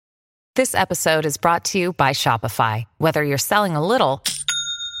This episode is brought to you by Shopify. Whether you're selling a little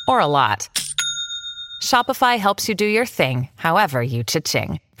or a lot, Shopify helps you do your thing, however you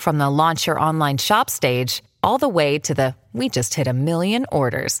cha-ching. From the launch your online shop stage, all the way to the we just hit 1 million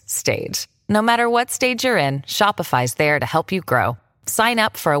orders stage. No matter what stage you're in, Shopify's there to help you grow. Sign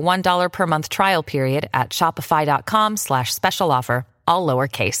up for a $1 per month trial period at shopify.com/special offer, all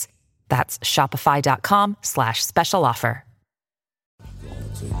lowercase. That's shopify.com/special offer.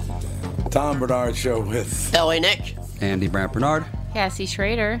 Tom Bernard Show with L.A. Nick. Andy Brandt Bernard. Cassie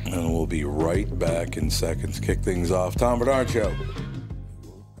Schrader. And we'll be right back in seconds. Kick things off. Tom Bernard Show.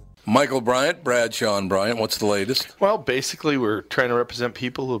 Michael Bryant, Bradshaw and Bryant, what's the latest? Well, basically, we're trying to represent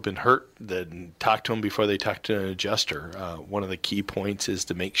people who have been hurt, then talk to them before they talk to an adjuster. One of the key points is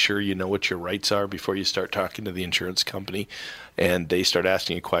to make sure you know what your rights are before you start talking to the insurance company, and they start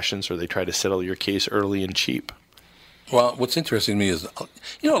asking you questions or they try to settle your case early and cheap. Well, what's interesting to me is,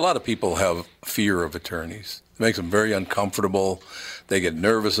 a lot of people have fear of attorneys. It makes them very uncomfortable. They get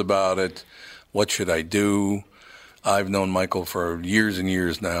nervous about it. What should I do? I've known Michael for years and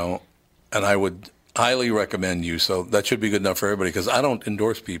years now, and I would highly recommend you. So that should be good enough for everybody, because I don't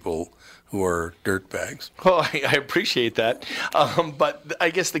endorse people who are dirtbags. Well, I appreciate that. But I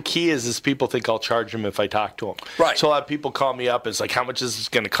guess the key is people think I'll charge them if I talk to them. Right. So a lot of people call me up. It's like, how much is this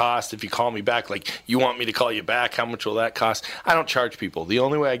going to cost if you call me back? Like, you want me to call you back? How much will that cost? I don't charge people. The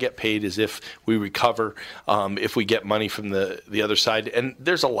only way I get paid is if we recover, if we get money from the other side. And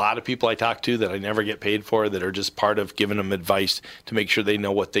there's a lot of people I talk to that I never get paid for that are just part of giving them advice to make sure they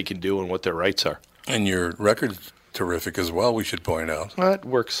know what they can do and what their rights are. And your record's terrific as well, we should point out. Well, it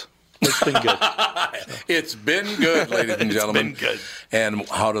works. It's been good. It's been good, ladies and gentlemen. It's been good. And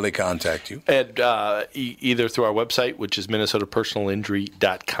how do they contact you? And either through our website, which is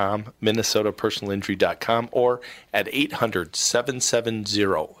minnesotapersonalinjury.com, or at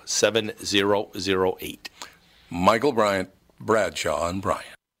 800-770-7008. Michael Bryant, Bradshaw and Bryant.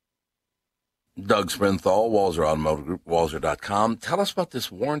 Doug Sprinthal, Walzer Automotive Group, Walzer.com. Tell us about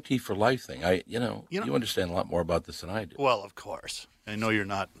this warranty for life thing. You understand a lot more about this than I do. Well, of course. I know you're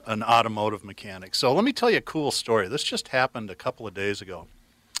not an automotive mechanic. So let me tell you a cool story. This just happened a couple of days ago.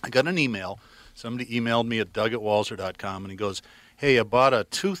 I got an email. Somebody emailed me at doug@walzer.com, and he goes, hey, I bought a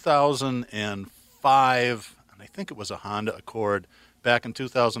 2005, and I think it was a Honda Accord, back in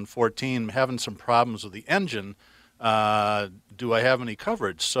 2014. I'm having some problems with the engine. Do I have any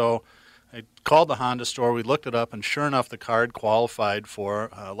coverage? So I called the Honda store, we looked it up, and sure enough, the card qualified for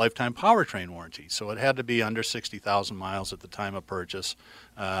a lifetime powertrain warranty. So it had to be under 60,000 miles at the time of purchase,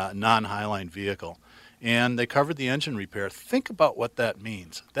 non-Highline vehicle. And they covered the engine repair. Think about what that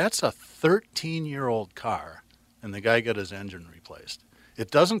means. That's a 13-year-old car, and the guy got his engine replaced. It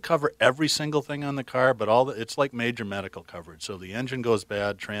doesn't cover every single thing on the car, but it's like major medical coverage. So the engine goes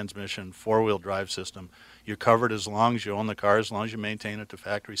bad, transmission, four-wheel drive system. You're covered as long as you own the car, as long as you maintain it to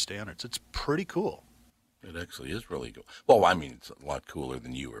factory standards. It's pretty cool. It actually is really cool. Well, I mean, it's a lot cooler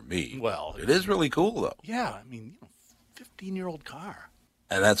than you or me. Well, it is really cool, though. Yeah, 15-year-old car.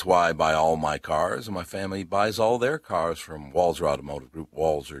 And that's why I buy all my cars, and my family buys all their cars from Walzer Automotive Group,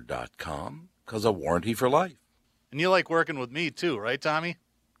 Walzer.com, because of warranty for life. And you like working with me, too, right, Tommy?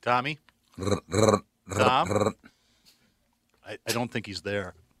 Tommy? Tom? I don't think he's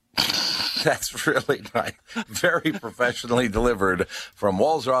there. That's really nice. Very professionally delivered from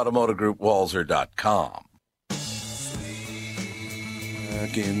Walzer Automotive Group, Walzer.com.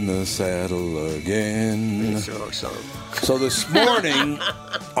 Back in the saddle again. So this morning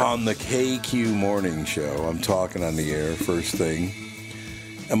on the KQ Morning Show, I'm talking on the air first thing,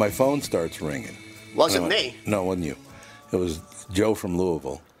 and my phone starts ringing. Wasn't me. No, it wasn't you. It was Joe from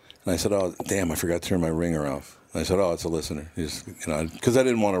Louisville. And I said, oh, damn, I forgot to turn my ringer off. And I said, oh, it's a listener. Because I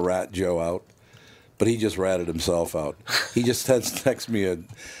didn't want to rat Joe out. But he just ratted himself out. He just he sent me a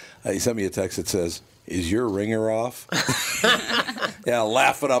text that says, is your ringer off? Yeah,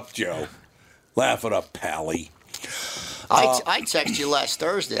 laugh it up, Joe. Laugh it up, Pally. I texted you last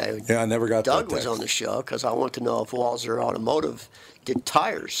Thursday. Yeah, I never got that text. Doug was on the show because I want to know if Walzer Automotive did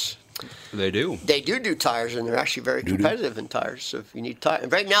tires. They do. They do tires, and they're actually very competitive in tires. So if you need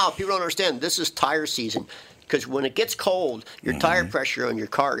tires, right now, people don't understand this is tire season because when it gets cold, your tire pressure on your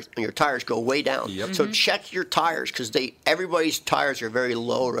car and your tires go way down. Yep. So check your tires because everybody's tires are very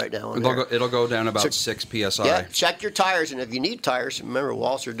low right now. It'll go down about 6 psi. Yeah, check your tires, and if you need tires, remember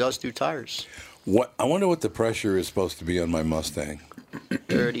Walzer does do tires. I wonder what the pressure is supposed to be on my Mustang.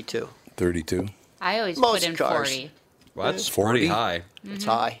 32. 32. I always Most put in cars. 40. Well, that's 40? pretty high. It's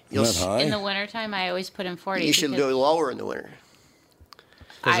high. Isn't that high? In the wintertime, I always put in 40. You should because go lower in the winter.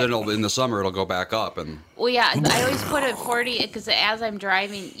 Because in the summer it'll go back up. Well, yeah, I always put it 40 because as I'm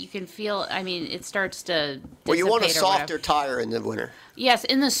driving, you can feel. I mean, it starts to. Well, you want a dissipate or softer whatever. tire in the winter. Yes,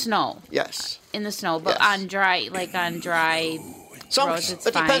 in the snow. Yes. In the snow, but Yes. on dry roads, it's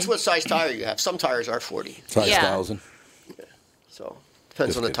it fine. depends what size tire you have. Some tires are 40, Size Yeah. 1,000. so depends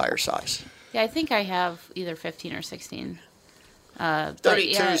Just on the kidding. tire size. Yeah, I think I have either 15 or 16.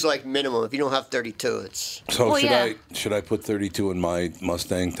 32 is like minimum. If you don't have 32, it's. So Well, yeah. should I put 32 in my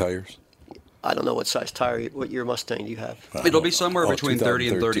Mustang tires? I don't know what size tire, what your Mustang do you have. It'll be somewhere between 30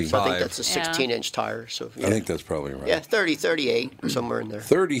 and 2013. So I 35. think that's a 16-inch tire. So I think that's probably right. yeah, 30, 38, or somewhere in there.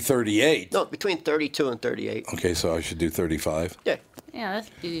 30, 38. No, between 32 and 38. Okay, so I should do 35. Yeah. Yeah, that's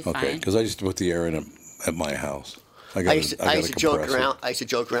be Okay, fine. because I just put the air in at my house. I used to joke around. I used to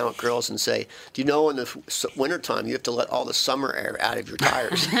joke around with girls and say, "Do you know in the wintertime you have to let all the summer air out of your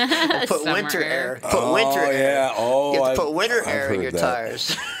tires and put Summer winter air. air? Put winter air. Yeah. Oh, you have to I've- put winter I've air in heard your that.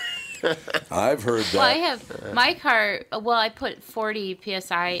 tires." I've heard that. Well, I have my car. Well, I put 40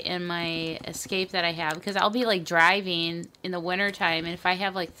 psi in my Escape that I have because I'll be like driving in the wintertime, and if I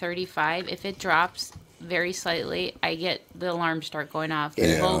have like 35, if it drops very slightly, I get the alarms start going off. The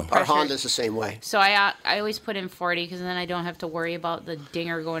Yeah. low Our pressure. Honda's the same way. So I always put in 40 because then I don't have to worry about the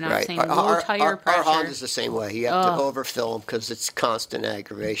dinger going off Right. saying low tire pressure. Our Honda's the same way. You have to overfill them because it's constant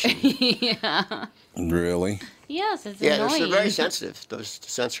aggravation. Really? Yes, it's Yeah, annoying. they're very sensitive, those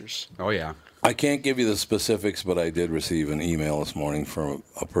sensors. Oh, yeah. I can't give you the specifics, but I did receive an email this morning from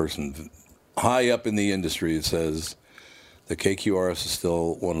a person high up in the industry that says the KQRS is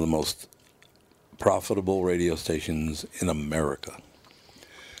still one of the most profitable radio stations in America.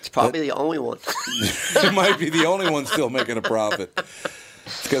 It's probably the only one. It might be the only one still making a profit.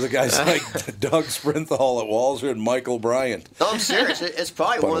 It's because of guys like Doug Sprinthal at Walzer and Michael Bryant. No, I'm serious. It's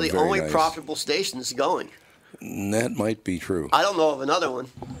probably But one of the very only nice. profitable stations going. And that might be true. I don't know of another one.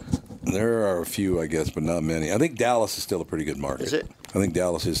 There are a few, I guess, but not many. I think Dallas is still a pretty good market. Is it? I think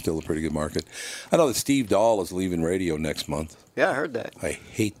Dallas is still a pretty good market. I know that Steve Dahl is leaving radio next month. Yeah, I heard that. I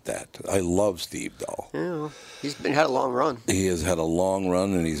hate that. I love Steve Dahl. Yeah, he's had a long run. He has had a long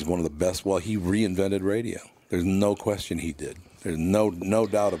run, and he's one of the best. Well, he reinvented radio. There's no question he did. There's no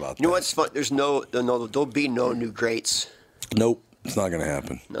doubt about that. You know what's fun? There'll be no new greats. Nope, it's not going to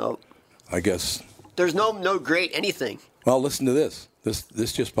happen. No. I guess. There's no great anything. Well, listen to this.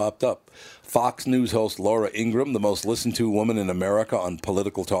 This just popped up. Fox News host Laura Ingraham, the most listened to woman in America on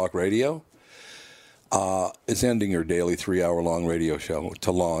political talk radio, is ending her daily 3-hour-long radio show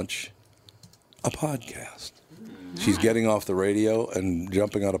to launch a podcast. She's getting off the radio and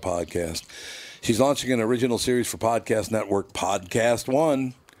jumping on a podcast. She's launching an original series for podcast network Podcast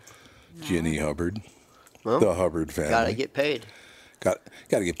One. Ginny Hubbard, the Hubbard family. Gotta get paid. Got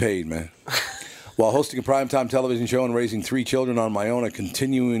to get paid, man. While hosting a primetime television show and raising 3 children on my own, a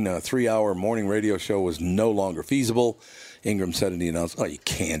continuing 3-hour morning radio show was no longer feasible. Ingram said in the announcement, "Oh, you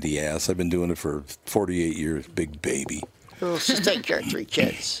candy ass. I've been doing it for 48 years, big baby." Well, she's taking care of 3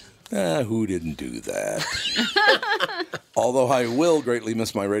 kids. Who didn't do that? Although I will greatly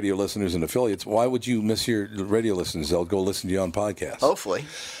miss my radio listeners and affiliates. Why would you miss your radio listeners? They'll go listen to you on podcasts. Hopefully.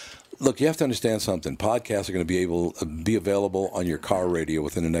 Look, you have to understand something. Podcasts are going to be available on your car radio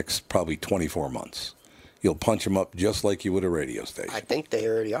within the next probably 24 months. You'll punch them up just like you would a radio station. I think they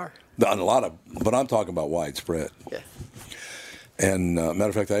already are. On a lot of, but I'm talking about widespread. Yeah. And matter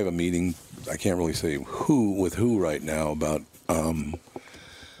of fact, I have a meeting. I can't really say with who right now about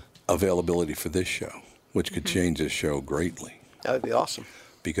availability for this show, which could change this show greatly. That would be awesome.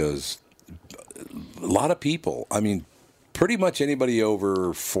 Because a lot of people, I mean, pretty much anybody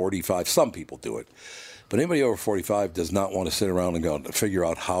over 45, some people do it, but anybody over 45 does not want to sit around and go to figure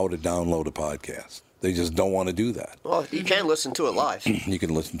out how to download a podcast. They just don't want to do that. Well, you can listen to it live. You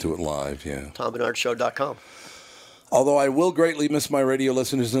can listen to it live, yeah. TomBernardShow.com. Although I will greatly miss my radio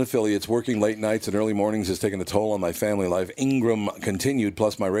listeners and affiliates, working late nights and early mornings has taken a toll on my family life. Ingram continued,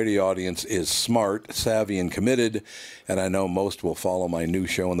 plus my radio audience is smart, savvy, and committed, and I know most will follow my new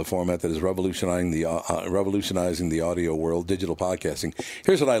show in the format that is revolutionizing the audio world, digital podcasting.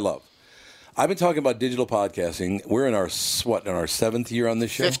 Here's what I love. I've been talking about digital podcasting. We're in our 7th year on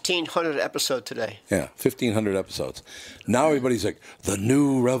this show? 1,500 episode today. Yeah, 1,500 episodes. Now everybody's like, the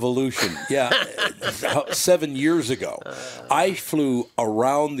new revolution. Yeah, 7 years ago, I flew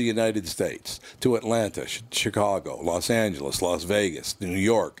around the United States to Atlanta, Chicago, Los Angeles, Las Vegas, New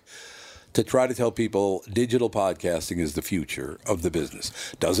York, to try to tell people digital podcasting is the future of the business.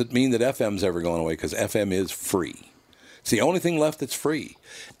 Doesn't mean that FM's ever going away, because FM is free. It's the only thing left that's free.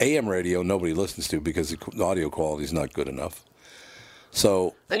 AM radio nobody listens to because the audio quality is not good enough.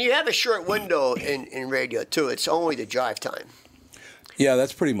 So, And you have a short window in radio, too. It's only the drive time. Yeah,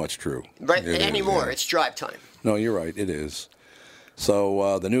 that's pretty much true. Right It is, anymore, yeah. it's drive time. No, you're right. It is.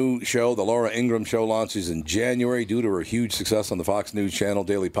 So the new show, The Laura Ingraham Show, launches in January. Due to her huge success on the Fox News Channel,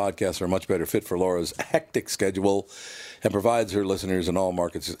 daily podcasts are a much better fit for Laura's hectic schedule and provides her listeners in all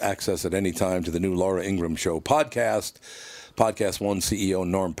markets access at any time to the new Laura Ingraham Show podcast. Podcast One CEO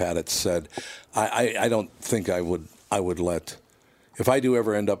Norm Patitz said, I don't think I would let, if I do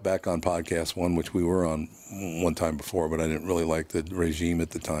ever end up back on Podcast One, which we were on one time before, but I didn't really like the regime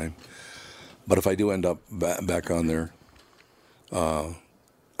at the time. But if I do end up back on there,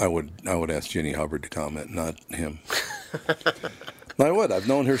 I would ask Ginny Hubbard to comment, not him. I would. I've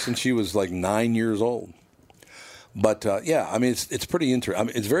known her since she was like 9 years old. But yeah, I mean, it's pretty interesting. I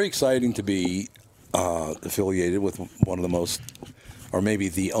mean, it's very exciting to be affiliated with one of the most, or maybe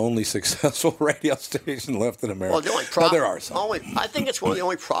the only successful radio station left in America. Well, the only there are some. I think it's one of the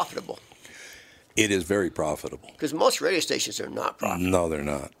only profitable. It is very profitable. Because most radio stations are not profitable. No, they're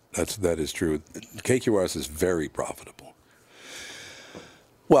not. That is true. KQRS is very profitable.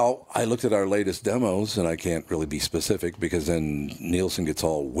 Well, I looked at our latest demos, and I can't really be specific because then Nielsen gets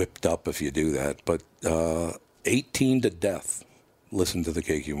all whipped up if you do that. But 18 to death listen to the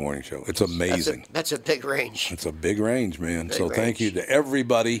KQ Morning Show. It's amazing. That's a big range. It's a big range, man. Big so thank you to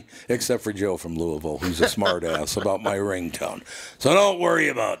everybody except for Joe from Louisville, who's a smart ass about my ringtone. So don't worry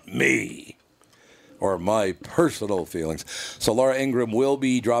about me or my personal feelings. So Laura Ingraham will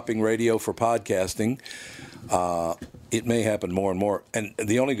be dropping radio for podcasting. It may happen more and more. And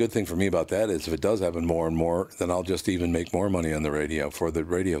the only good thing for me about that is if it does happen more and more, then I'll just even make more money on the radio for the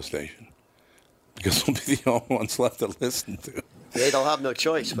radio station. Because we'll be the only ones left to listen to. They don't have no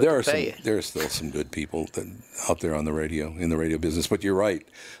choice but to pay you. There are still some good people out there on the radio, in the radio business. But you're right.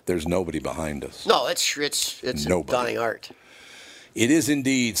 There's nobody behind us. No, it's a dying art. It is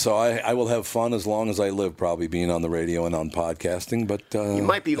indeed. So I will have fun as long as I live, probably being on the radio and on podcasting. But you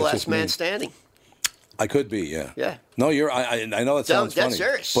might be last man standing. I could be, yeah. Yeah. No, I know that sounds funny,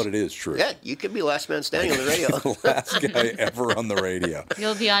 serious. but it is true. Yeah, you could be last man standing on the radio. The last guy ever on the radio.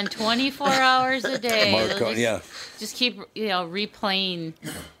 You'll be on 24 hours a day. Just keep, replaying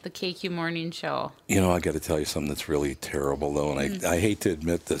the KQ Morning Show. I got to tell you something that's really terrible, though, and I hate to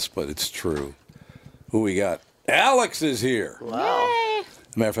admit this, but it's true. Who we got? Alex is here. Wow. Yay.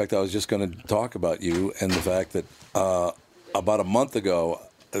 As a matter of fact, I was just going to talk about you and the fact that about a month ago,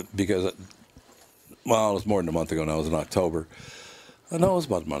 because... Well, it was more than a month ago now. It was in October. No, it was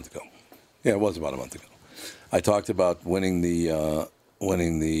about a month ago. Yeah, it was about a month ago. I talked about winning a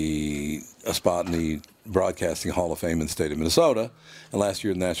spot in the Broadcasting Hall of Fame in the state of Minnesota, and last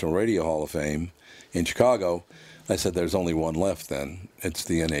year the National Radio Hall of Fame in Chicago. I said there's only one left then. It's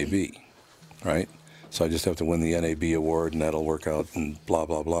the NAB, right? So I just have to win the NAB award, and that'll work out, and blah,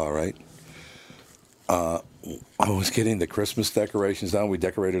 blah, blah, right? I was getting the Christmas decorations down. We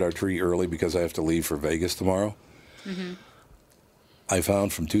decorated our tree early because I have to leave for Vegas tomorrow. Mm-hmm. I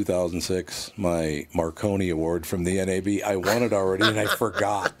found from 2006 my Marconi Award from the NAB. I won it already, and I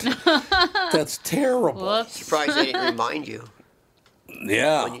forgot. That's terrible. Whoops. Surprised they didn't remind you.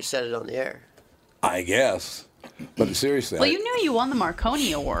 Yeah. When you said it on the air. I guess. But seriously. Well, you knew you won the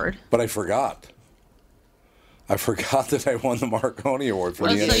Marconi Award. But I forgot. I forgot that I won the Marconi Award for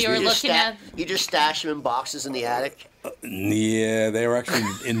the NAB. So you were looking at... You just stashed them in boxes in the attic? Yeah, they were actually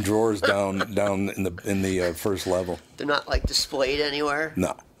in drawers down in the first level. They're not like displayed anywhere?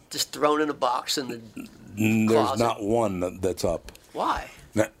 No. Just thrown in a box in the There's closet? not one that's up. Why?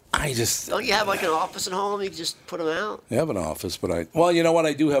 Don't you have like an office at home? You can just put them out? I have an office, but well, you know what?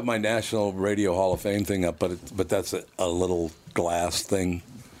 I do have my National Radio Hall of Fame thing up, but that's a little glass thing.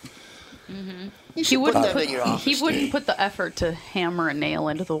 Mm-hmm. He wouldn't put the effort to hammer a nail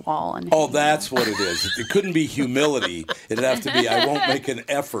into the wall. That's what it is. It couldn't be humility. It'd have to be, I won't make an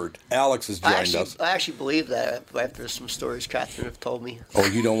effort. Alex has joined us. I actually believe that after some stories Catherine have told me. Oh,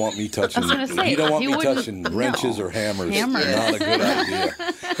 you don't want me touching wrenches or hammers. Not a good idea.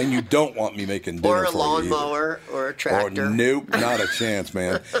 And you don't want me making dinner or a for lawnmower or a tractor. Nope, not a chance,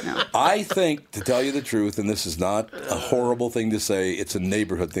 man. No. I think, to tell you the truth, and this is not a horrible thing to say, it's a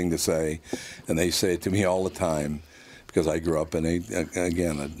neighborhood thing to say, and they say it to me all the time because I grew up in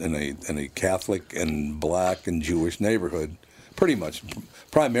a Catholic and black and Jewish neighborhood, pretty much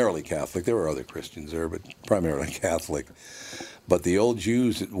primarily Catholic. There were other Christians there, but primarily Catholic. But the old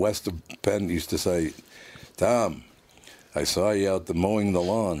Jews west of Penn used to say, "Tom, I saw you out mowing the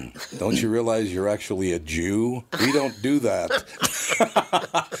lawn. Don't you realize you're actually a Jew? We don't do that."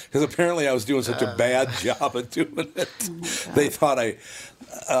 Because apparently I was doing such a bad job at doing it. They thought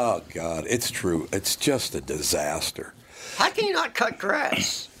oh, God, it's true. It's just a disaster. How can you not cut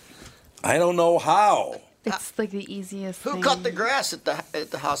grass? I don't know how. It's like the easiest Who thing. cut the grass at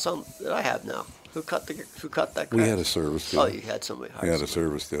the house that I have now? Who cut that grass? We had a service do it. Oh, you had somebody. We had a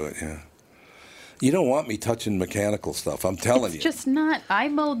service do it, yeah. You don't want me touching mechanical stuff, I'm telling you. It's just not. I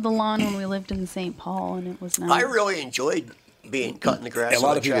mowed the lawn when we lived in St. Paul, and it was not. I really enjoyed cutting the grass. A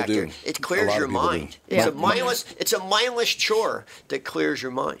lot on of the people tractor. do. It clears your mind. Yeah. It's a mindless chore that clears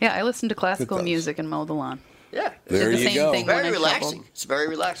your mind. Yeah, I listen to classical music and mow the lawn. Yeah. There Did the you same go. thing when Very I relaxing. shoveled. It's very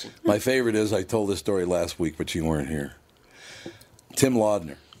relaxing. My favorite is, I told this story last week, but you weren't here. Tim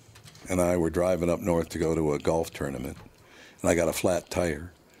Laudner and I were driving up north to go to a golf tournament, and I got a flat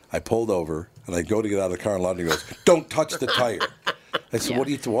tire. I pulled over, and I go to get out of the car, and Laudner goes, "Don't touch the tire." I said,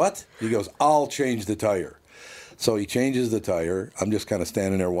 what? He goes, "I'll change the tire." So he changes the tire. I'm just kind of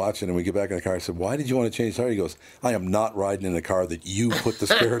standing there watching, and we get back in the car. I said, "Why did you want to change the tire?" He goes, "I am not riding in the car that you put the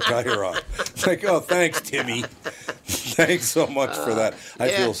spare tire on." It's like, oh, thanks, Timmy. Thanks so much for that. I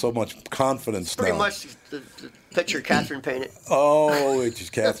feel so much confidence Pretty now. much the picture Catherine painted. Oh,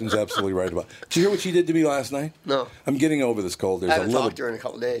 Catherine's absolutely right about it. Did you hear what she did to me last night? No. I'm getting over this cold. There's I haven't talked to her in a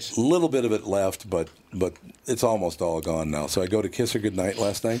couple of days. little bit of it left, but it's almost all gone now. So I go to kiss her goodnight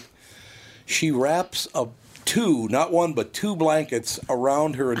last night. She wraps not one, but two blankets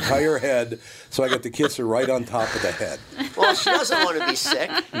around her entire head, so I got to kiss her right on top of the head. Well, she doesn't want to be sick.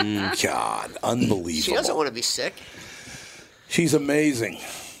 God, unbelievable. She doesn't want to be sick. She's amazing.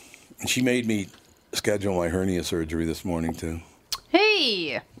 And she made me schedule my hernia surgery this morning, too.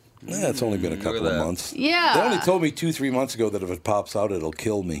 Hey! Yeah, it's only been a couple of months. Yeah. They only told me 2-3 months ago that if it pops out, it'll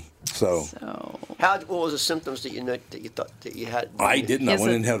kill me. So what was the symptoms that you thought that you had? I didn't. I went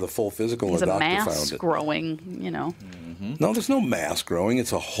in and had the full physical. There's the a doctor mass found it. growing, you know. No, there's no mass growing.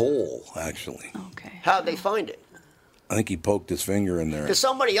 It's a hole, actually. Okay. How'd they find it? I think he poked his finger in there. Because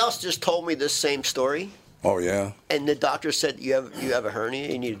somebody else just told me this same story. Oh, yeah? And the doctor said, you have a hernia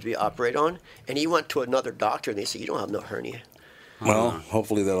you need to be operated on. And he went to another doctor, and they said, you don't have no hernia. Well,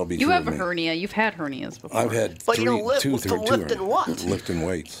 hopefully that'll be true. You have a of me. hernia. You've had hernias before. I've had But you don't lift lifting what? Lifting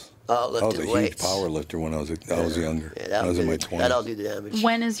weights. Oh, I was a lifting weights. huge power lifter when I was younger. Yeah, I was in my 20s. That'll do the damage.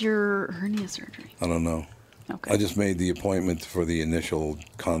 When is your hernia surgery? I don't know. Okay. I just made the appointment for the initial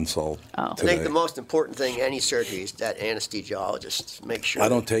consult I today. think the most important thing any surgery is that anesthesiologist make sure. I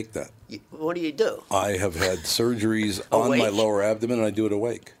don't take that. What do you do? I have had surgeries on my lower abdomen, and I do it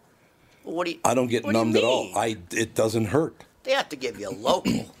awake. What do you? I don't get what do you numbed at all. mean? It doesn't hurt. They have to give you a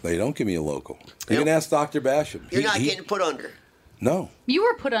local. They don't give me a local. You can ask Dr. Basham. You're not getting put under. No. You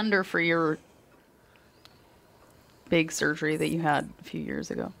were put under for your big surgery that you had a few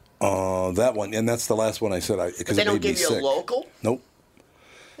years ago. That one, and that's the last one I said because They it don't made me give you sick. a local? Nope.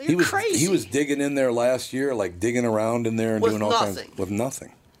 You're crazy. He was digging in there last year, like digging around in there and With doing all nothing. kinds with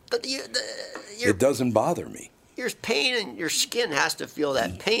nothing. But It doesn't bother me. your pain and your skin has to feel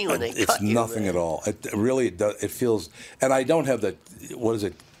that pain when they It's cut you. nothing at all. It really does. It feels, and I don't have that. What is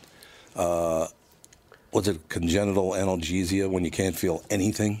it? Was it congenital analgesia when you can't feel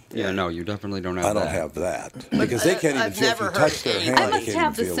anything? Yeah, no, you definitely don't have that. I don't have that because they can't even I've feel if never you touch their heard hand. I they must can't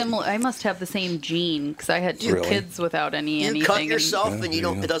have even the feel it. similar. I must have the same gene because I had two Really? kids without anything. You cut yourself Yeah, and you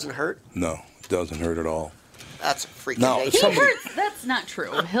don't. yeah. It doesn't hurt. No, it doesn't hurt at all. That's freaking. Now, if dangerous. somebody- That's not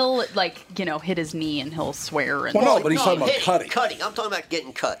true. He'll hit his knee and he'll swear and. Well, no, but he's talking about hitting, cutting. Cutting. I'm talking about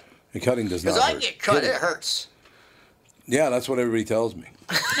getting cut. The cutting does not Because I hurt. get cut, Hitting. it hurts. Yeah, that's what everybody tells me.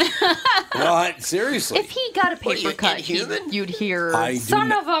 Well, seriously. If he got a What are paper you, cut, inhuman? you'd hear I do "son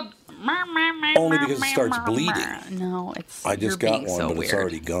not- of a." Only because it starts bleeding. No, it's. I you're just got being one, so but weird. it's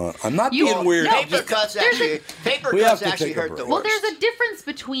already gone. I'm not You- being weird. no, I'm Paper just- cuts there's actually. Paper We have cuts to actually take a hurt the break. worst. Well, there's a difference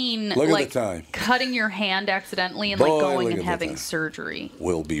between Look at the like time. cutting your hand accidentally and Boy, like look going at and the having time. surgery.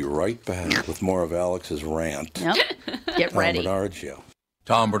 We'll be right back with more of Alex's rant. Yep. Get Tom ready. Bernard Show.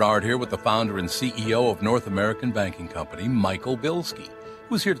 Tom Bernard here with the founder and CEO of North American Banking Company, Michael Bilski,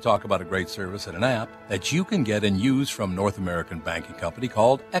 who's here to talk about a great service and an app that you can get and use from North American Banking Company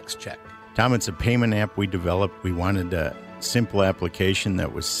called XCheck. Tom, it's a payment app we developed. We wanted a simple application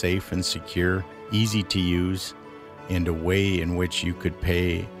that was safe and secure, easy to use, and a way in which you could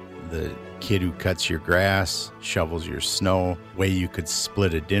pay the kid who cuts your grass, shovels your snow, way you could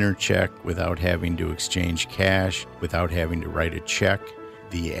split a dinner check without having to exchange cash, without having to write a check.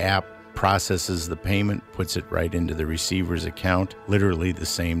 The app processes the payment, puts it right into the receiver's account, literally the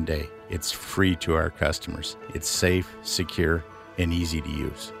same day. It's free to our customers. It's safe, secure, and easy to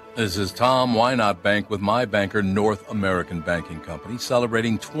use. This is Tom. Why not bank with my banker, North American Banking Company,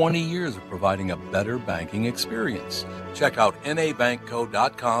 celebrating 20 years of providing a better banking experience. Check out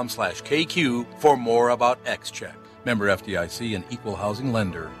nabankco.com/KQ for more about XCheck. Member FDIC and equal housing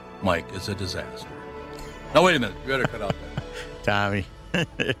lender. Mike is a disaster. Now, wait a minute. You better cut out that. Tommy,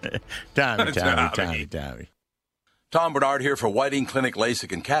 Tommy. Tom Bernard here for Whiting Clinic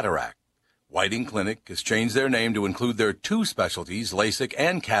LASIK and Cataract. Whiting Clinic has changed their name to include their two specialties, LASIK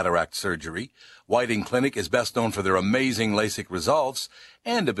and cataract surgery. Whiting Clinic is best known for their amazing LASIK results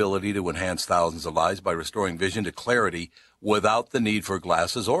and ability to enhance thousands of lives by restoring vision to clarity without the need for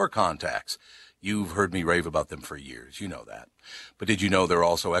glasses or contacts. You've heard me rave about them for years. You know that. But did you know they're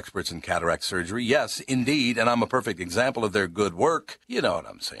also experts in cataract surgery? Yes, indeed, and I'm a perfect example of their good work. You know what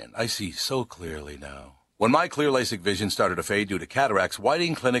I'm saying. I see so clearly now. When my clear LASIK vision started to fade due to cataracts,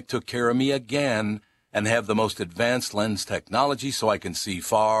 Whiting Clinic took care of me again and have the most advanced lens technology so I can see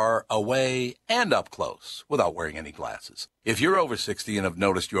far, away, and up close without wearing any glasses. If you're over 60 and have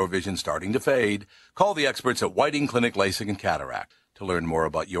noticed your vision starting to fade, call the experts at Whiting Clinic LASIK and Cataract to learn more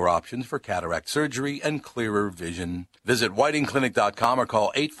about your options for cataract surgery and clearer vision. Visit whitingclinic.com or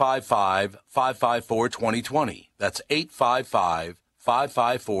call 855-554-2020. That's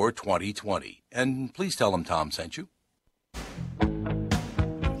 855-554-2020. And please tell them Tom sent you.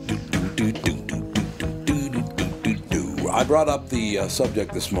 I brought up the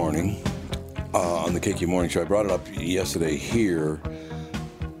subject this morning on the KQ Morning Show. I brought it up yesterday here.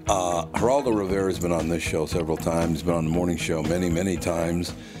 Geraldo Rivera's been on this show several times. He's been on the morning show many, many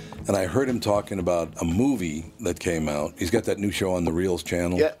times. And I heard him talking about a movie that came out. He's got that new show on the Reels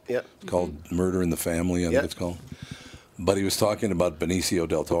channel. Yeah. It's called Murder in the Family, I think it's called. But he was talking about Benicio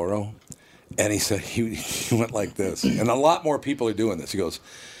del Toro. And he said he went like this. And a lot more people are doing this. He goes,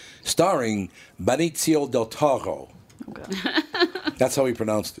 starring Benicio del Toro. Okay. That's how he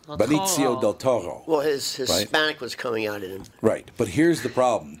pronounced it. Benicio del Toro. Well, his Hispanic was coming out in him. Right. But here's the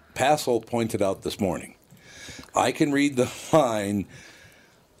problem. Passel pointed out this morning. I can read the line,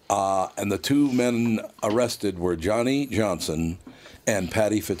 and the two men arrested were Johnny Johnson and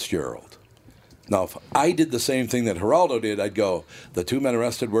Patty Fitzgerald. Now, if I did the same thing that Geraldo did, I'd go, the two men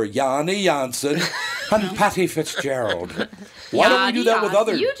arrested were Johnny Johnson and Patty Fitzgerald. Why don't we do that with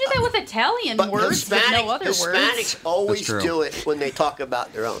other... You do that with Italian words, but no other words. Hispanics always do it when they talk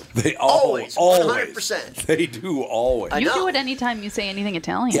about their own. They always. 100%. They do always. You do it anytime you say anything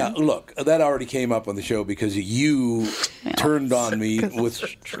Italian. Yeah, look, that already came up on the show because you turned on me with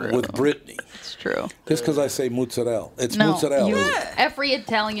Brittany. It's true. Just because I say mozzarella. It's mozzarella. Every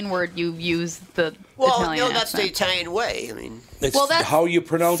Italian word you use the Italian accent. That's the Italian way. I mean, it's how you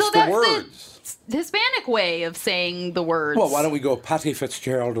pronounce the words. The Hispanic way of saying the words. Well, why don't we go, Patty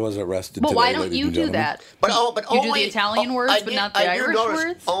Fitzgerald was arrested today, why don't you do that? But you do the Italian words, but not the Irish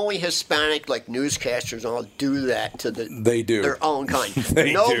words? Only Hispanic, like newscasters all do that to their own kind.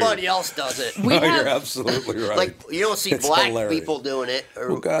 Nobody else does it. You're absolutely right. Like, you don't see black people doing it.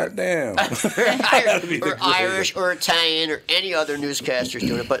 Or goddamn. or Irish or Italian or any other newscasters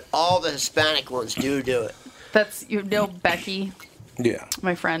doing it, but all the Hispanic ones do it. That's, Becky. Yeah.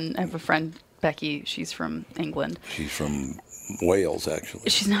 My friend, I have a friend, Becky. She's from England. She's from Wales, actually.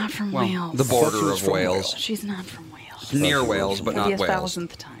 She's not from Wales. The border of Wales. She's not from Wales. Near Wales, but not Wales. The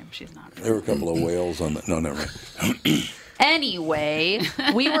 1,000th time she's not from There were a couple of whales on the... No, never mind. Anyway,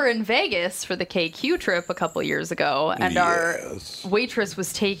 we were in Vegas for the KQ trip a couple years ago, and our waitress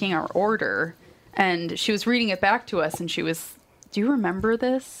was taking our order, and she was reading it back to us, and she was... Do you remember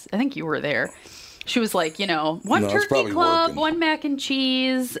this? I think you were there. She was like, one turkey club, one mac and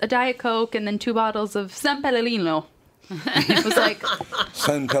cheese, a Diet Coke, and then 2 bottles of San Pellegrino. It was like...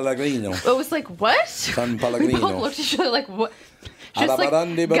 San Pellegrino. It was like, what? San Pellegrino. We both looked at each other like, what?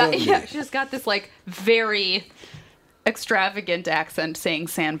 She just got this, like, very extravagant accent saying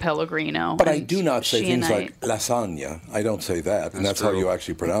San Pellegrino. But I do not say things like lasagna. I don't say that. And that's how you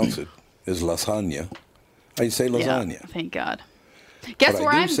actually pronounce it, is lasagna. I say lasagna. Yeah, thank God. Guess where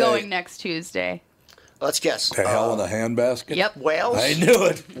I'm going next Tuesday? Let's guess. To hell in a handbasket? Yep. Wales? I knew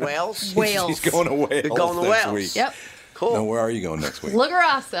it. Wales? She's going to Wales. You're going to next Wales. Week. Yep. Cool. Now, where are you going next week? La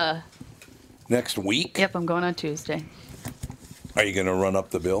Grassa. Next week? Yep, I'm going on Tuesday. Are you going to run up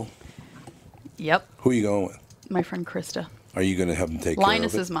the bill? Yep. Who are you going with? My friend Krista. Are you going to have them take care of it?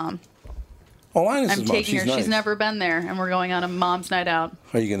 Linus's mom. Oh, Linus's mom. I'm taking her. Nice. She's never been there, and we're going on a mom's night out.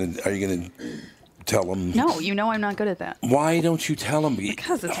 Are you going to tell them? No, I'm not good at that. Why don't you tell them?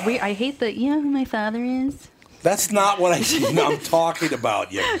 Because it's weird. I hate that. You know who my father is? That's not what I'm talking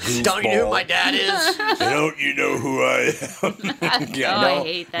about, you goofball. Don't you know who my dad is? Don't you know who I am? I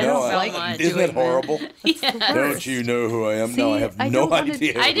hate that so much. Isn't it horrible? Yes. Don't you know who I am? See, no, I have no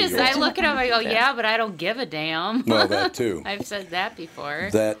idea. I look at him, I go, yeah, but I don't give a damn. Well, that too. I've said that before.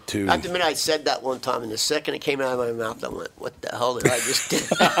 That too. I have to admit, I said that one time, and the second it came out of my mouth, I went, what the hell did I just do?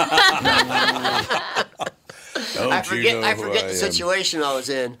 I forget the situation I was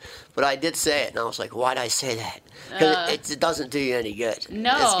in, but I did say it, and I was like, why'd I say that? Because it doesn't do you any good.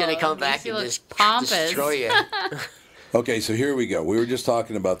 No. It's going to come back and just destroy you. Okay, so here we go. We were just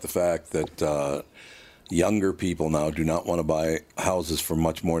talking about the fact that younger people now do not want to buy houses for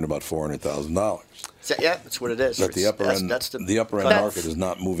much more than about $400,000. So, yeah, that's what it is. That the upper end, the upper end market is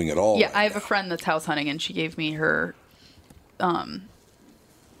not moving at all. Yeah, right I have now. a friend that's house hunting, and she gave me her,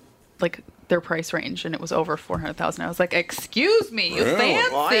 like their price range, and it was over $400,000. I was like, "Excuse me, you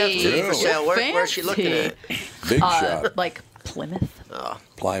fancy? Well, I have two for sale. Where's she looking at? Big shot. Like Plymouth.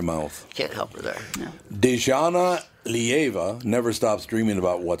 Plymouth. Can't help her there. No. Dejana Lieva never stops dreaming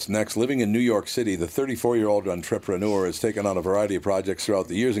about what's next. Living in New York City, the 34-year-old entrepreneur has taken on a variety of projects throughout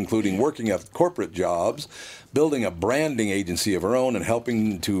the years, including working at corporate jobs, building a branding agency of her own, and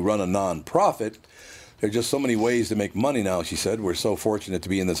helping to run a nonprofit. There are just so many ways to make money now, she said. We're so fortunate to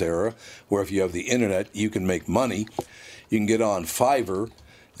be in this era where if you have the internet, you can make money. You can get on Fiverr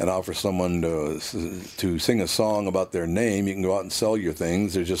and offer someone to sing a song about their name. You can go out and sell your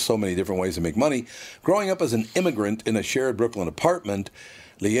things. There's just so many different ways to make money. Growing up as an immigrant in a shared Brooklyn apartment,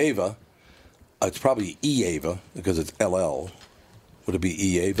 Lieva, it's probably Eeva because it's LL. Would it be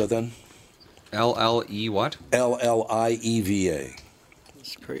Eeva then? L-L-E what? L-L-I-E-V-A.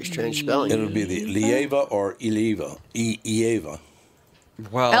 It's a pretty strange spelling. It'll be the Lieva or Elieva. Eeva.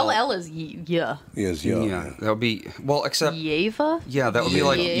 Well, LL is yeah. Yes, yeah, that would be except Yeva. Yeah, that would be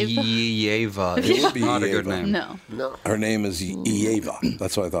like Yeva? Yeva. It It's would be not a good Yeva. name. No. Her name is Ieva.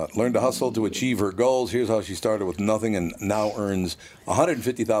 That's what I thought. Learned to hustle to achieve her goals. Here's how she started with nothing and now earns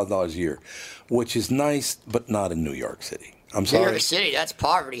 $150,000 a year, which is nice, but not in New York City. I'm sorry. New York City, that's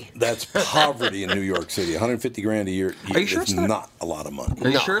poverty. That's poverty in New York City. $150,000 a year. Are you sure it's it's not a lot of money? Are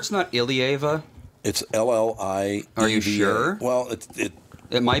you sure it's not Ilieva? It's L-L-I-E-V-A. Are you sure? Well,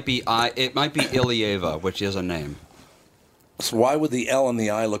 it might be Ilieva, which is a name. So why would the L and the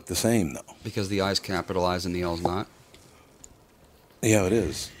I look the same, though? Because the I's capitalized and the L's not. Yeah, it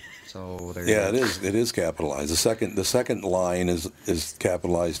is. So there you go. it is. It is capitalized. The second line is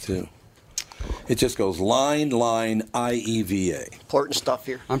capitalized too. It just goes line I-E-V-A. Important stuff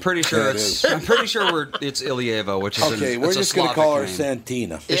here. I'm pretty sure it's Ilieva, which is okay. it's We're a just going to Slavic call her name.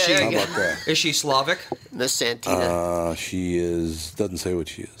 Santina. How about that? Is she Slavic? Miss Santina. She is. Doesn't say what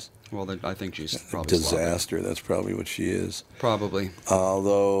she is. Well, I think she's probably disaster. Slavic. That's probably what she is. Probably.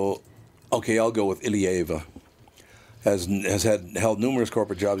 Although, okay, I'll go with Ilieva. Has held numerous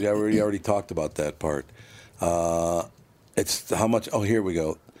corporate jobs. Yeah, we already talked about that part. It's how much. Oh, here we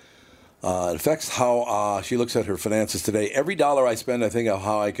go. It affects how she looks at her finances today. Every dollar I spend, I think of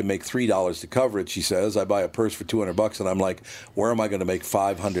how I can make $3 to cover it, she says. I buy a purse for $200, and I'm like, where am I going to make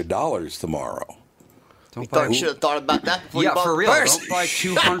 $500 tomorrow? You should have thought about that before you bought for the real. purse. Don't buy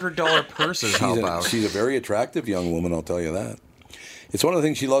 $200 purses. How about? She's a very attractive young woman, I'll tell you that. It's one of the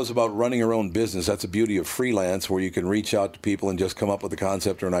things she loves about running her own business. That's the beauty of freelance, where you can reach out to people and just come up with a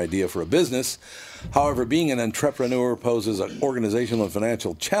concept or an idea for a business. However, being an entrepreneur poses organizational and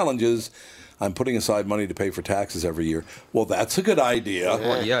financial challenges. I'm putting aside money to pay for taxes every year. Well, that's a good idea.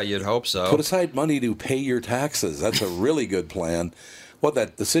 Well, yeah, you'd hope so. Put aside money to pay your taxes. That's a really good plan. Well,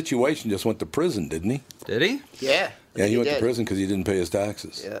 the situation just went to prison, didn't he? Did he? Yeah. Yeah, he went to prison because he didn't pay his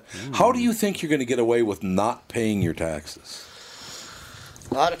taxes. Yeah. How do you think you're going to get away with not paying your taxes?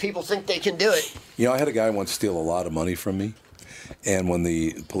 A lot of people think they can do it. You know, I had a guy once steal a lot of money from me, and when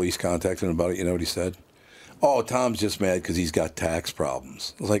the police contacted him about it, you know what he said? Oh, Tom's just mad because he's got tax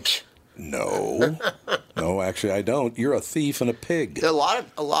problems. I was like, no, actually I don't. You're a thief and a pig. A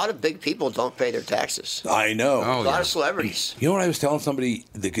lot of big people don't pay their taxes. I know. A lot of celebrities. You know what I was telling somebody?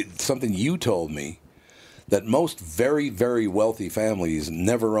 Something you told me. That most very, very wealthy families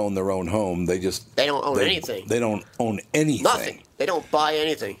never own their own home. They don't own anything. They don't own anything. Nothing. They don't buy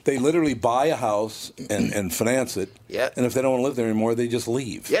anything. They literally buy a house and finance it. Yeah. And if they don't want to live there anymore, they just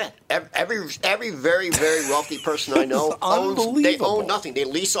leave. Yeah. Every very, very wealthy person I know they own nothing. They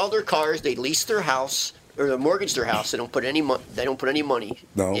lease all their cars. They lease their house. Or they mortgage their house. They don't put any money. They don't put any money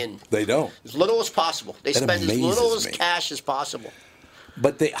in. They don't. As little as possible. They That spend as little amazes as me. cash as possible.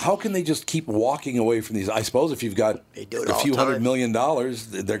 But how can they just keep walking away from these? I suppose if you've got They do it a all few the time. $100 million,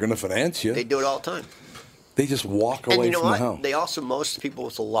 they're going to finance you. They do it all the time. They just walk And away you know from what? the house. They also, most people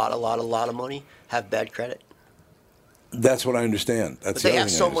with a lot of money have bad credit. That's what I understand. That's But the they other have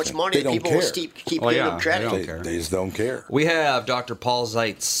thing I so much understand. money They that don't people care. will keep giving them credit. They just don't care. We have Dr. Paul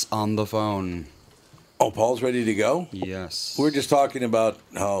Zeitz on the phone. Oh, Paul's ready to go? Yes. We were just talking about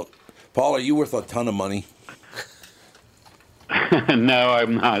how, Paul, are you worth a ton of money? No,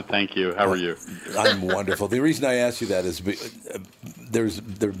 I'm not. Thank you. How are you? I'm wonderful. The reason I ask you that is there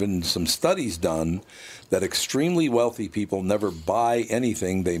have been some studies done that extremely wealthy people never buy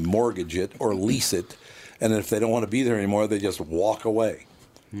anything. They mortgage it or lease it. And if they don't want to be there anymore, they just walk away.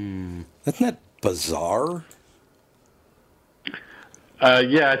 Isn't that bizarre?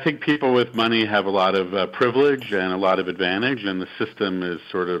 Yeah, I think people with money have a lot of privilege and a lot of advantage, and the system is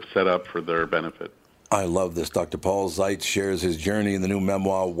sort of set up for their benefit. I love this. Dr. Paul Zeitz shares his journey in the new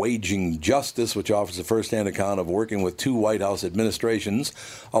memoir, Waging Justice, which offers a first-hand account of working with 2 White House administrations,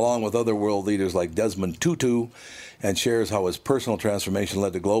 along with other world leaders like Desmond Tutu, and shares how his personal transformation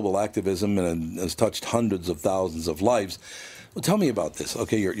led to global activism and has touched hundreds of thousands of lives. Well, tell me about this.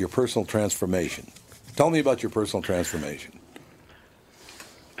 Okay, your personal transformation. Tell me about your personal transformation.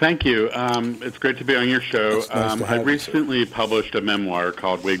 Thank you. It's great to be on your show. Nice to have I you, recently published a memoir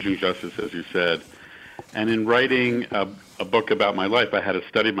called Waging Justice, as you said. And in writing a book about my life, I had to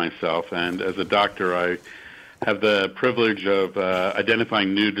study myself. And as a doctor, I have the privilege of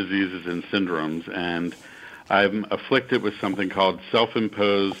identifying new diseases and syndromes. And I'm afflicted with something called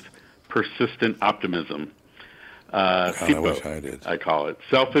self-imposed persistent optimism. I wish I did. I call it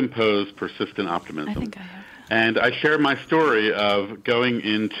self-imposed persistent optimism. I think I have. And I share my story of going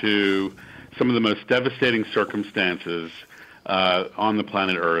into some of the most devastating circumstances on the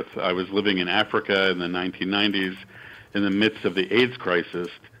planet Earth. I was living in Africa in the 1990s in the midst of the AIDS crisis,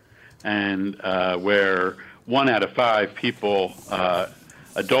 and where 1 out of 5 people,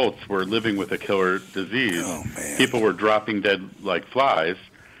 adults, were living with a killer disease. Oh, man. People were dropping dead like flies.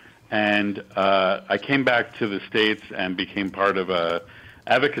 And I came back to the States and became part of a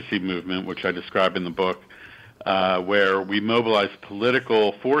advocacy movement, which I describe in the book, where we mobilized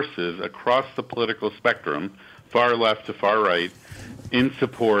political forces across the political spectrum, far left to far right, in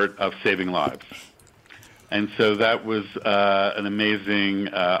support of saving lives. And so that was an amazing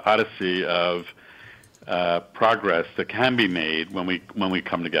odyssey of progress that can be made when we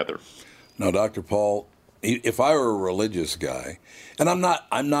come together. Now, Dr. Paul, if I were a religious guy, and I'm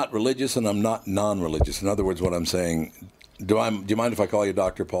not religious and I'm not non-religious. In other words, what I'm saying, do you mind if I call you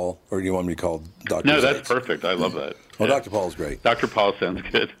Dr. Paul, or do you want me to call Dr. No, Zeitz? that's perfect. I love that. Well, Dr. Paul's great. Dr. Paul sounds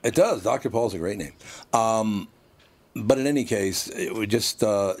good. It does. Dr. Paul's a great name. But in any case, it was just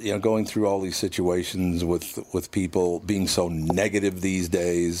going through all these situations with people being so negative these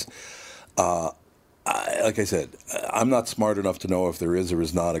days. Like I said, I'm not smart enough to know if there is or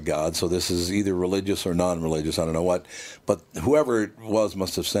is not a God, so this is either religious or non-religious. I don't know what. But whoever it was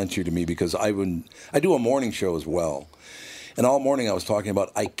must have sent you to me, because I do a morning show as well. And all morning I was talking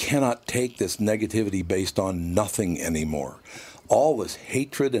about I cannot take this negativity based on nothing anymore. All this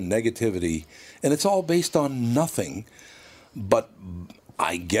hatred and negativity, and it's all based on nothing but,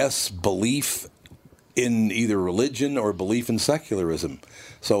 I guess, belief in either religion or belief in secularism.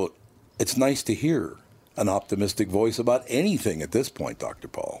 So it's nice to hear an optimistic voice about anything at this point, Dr.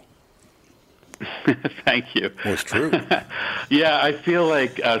 Paul. Thank you. Well, it's true. Yeah, I feel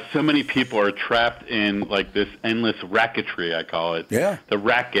like so many people are trapped in like this endless racketry, I call it. Yeah. The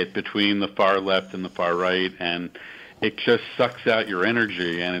racket between the far left and the far right, and it just sucks out your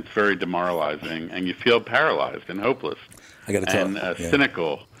energy, and it's very demoralizing, and you feel paralyzed and hopeless. I got to tell and you.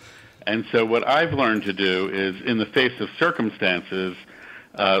 cynical. And so what I've learned to do is, in the face of circumstances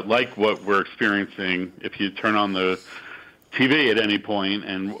like what we're experiencing, if you turn on the TV at any point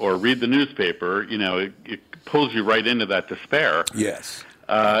or read the newspaper, it pulls you right into that despair. Yes.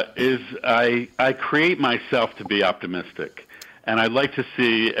 Is I create myself to be optimistic, and I like to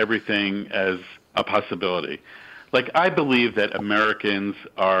see everything as a possibility. Like, I believe that Americans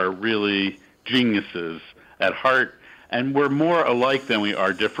are really geniuses at heart, and we're more alike than we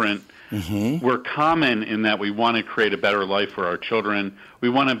are different. Mm-hmm. We're common in that we want to create a better life for our children. We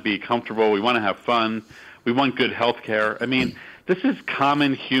want to be comfortable. We want to have fun. We want good health care. I mean, this is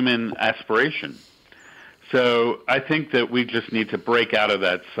common human aspiration. So I think that we just need to break out of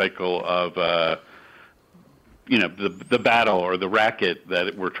that cycle of, the battle or the racket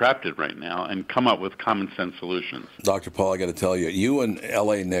that we're trapped in right now, and come up with common sense solutions. Dr. Paul, I got to tell you, you and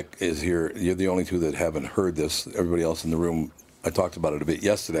L.A. Nick is here. You're the only two that haven't heard this. Everybody else in the room, I talked about it a bit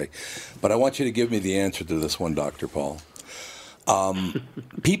yesterday. But I want you to give me the answer to this one, Dr. Paul.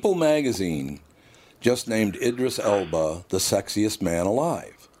 People magazine just named Idris Elba the sexiest man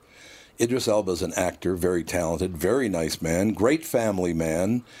alive. Idris Elba is an actor, very talented, very nice man, great family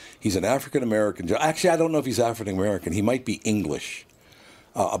man. He's an African-American. Actually, I don't know if he's African-American. He might be English,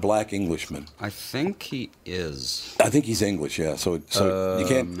 a black Englishman. I think he is. I think he's English, yeah. So you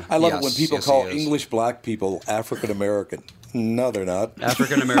can't... I love it when people call English black people African-American. No, they're not.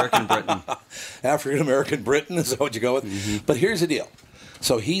 African-American Britain. African-American Britain is what you go with. Mm-hmm. But here's the deal.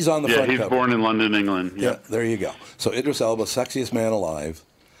 So he's on the front cover. Yeah, he's born in London, England. Yeah, there you go. So Idris Elba, sexiest man alive.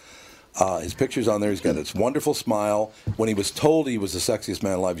 His picture's on there. He's got this wonderful smile. When he was told he was the sexiest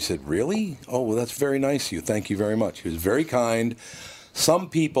man alive, he said, "Really? Oh, well, that's very nice of you. Thank you very much." He was very kind. Some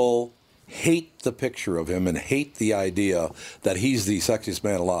people hate the picture of him and hate the idea that he's the sexiest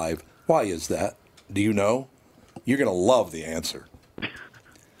man alive. Why is that? Do you know? You're going to love the answer. You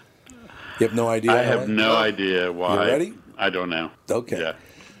have no idea? I have no idea why. You ready? I don't know. Okay. Yeah.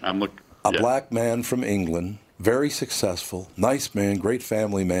 A black man from England, very successful, nice man, great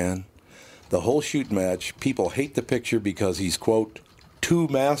family man. The whole shoot match, people hate the picture because he's, quote, too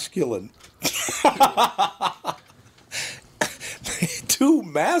masculine. Too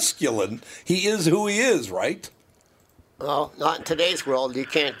masculine? He is who he is, right? Well, not in today's world. You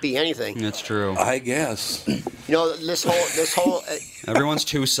can't be anything. That's true. I guess. You know, this whole. Everyone's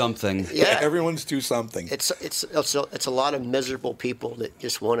too something. Yeah, everyone's too something. It's a lot of miserable people that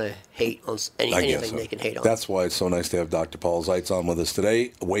just want to hate on anything they can hate on. That's why it's so nice to have Dr. Paul Zeitz on with us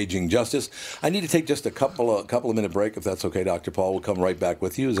today, Waging Justice. I need to take just a couple of minute break, if that's okay, Dr. Paul. We'll come right back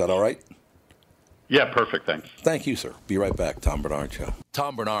with you. Is that all right? Yeah, perfect. Thanks. Thank you, sir. Be right back. Tom Bernard Show.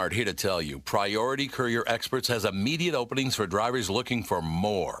 Tom Bernard here to tell you, Priority Courier Experts has immediate openings for drivers looking for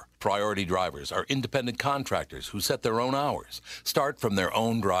more. Priority drivers are independent contractors who set their own hours, start from their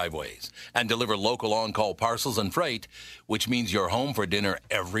own driveways, and deliver local on-call parcels and freight, which means you're home for dinner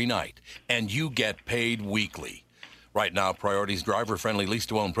every night, and you get paid weekly. Right now, Priority's driver-friendly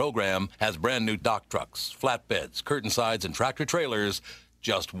lease-to-own program has brand-new dock trucks, flatbeds, curtain sides, and tractor-trailers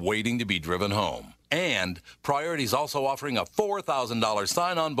just waiting to be driven home. And Priority's also offering a $4,000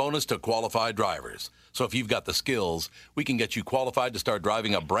 sign-on bonus to qualified drivers. So if you've got the skills, we can get you qualified to start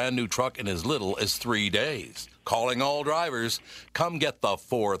driving a brand new truck in as little as 3 days. Calling all drivers, come get the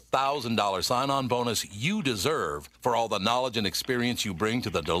 $4,000 sign-on bonus you deserve for all the knowledge and experience you bring to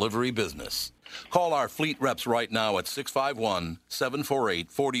the delivery business. Call our fleet reps right now at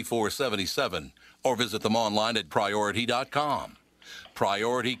 651-748-4477 or visit them online at priority.com.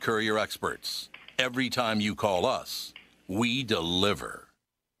 Priority Courier Experts. Every time you call us, we deliver.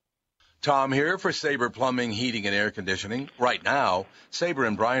 Tom here for Sabre Plumbing, Heating, and Air Conditioning. Right now, Sabre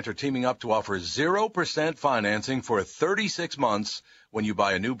and Bryant are teaming up to offer 0% financing for 36 months when you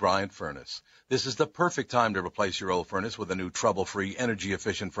buy a new Bryant furnace. This is the perfect time to replace your old furnace with a new trouble-free,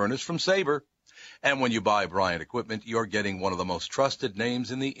 energy-efficient furnace from Sabre. And when you buy Bryant equipment, you're getting one of the most trusted names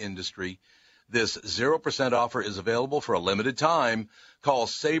in the industry. This 0% offer is available for a limited time. Call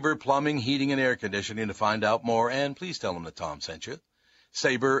Sabre Plumbing, Heating, and Air Conditioning to find out more, and please tell them that Tom sent you.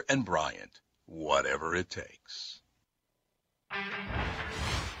 Sabre and Bryant, whatever it takes.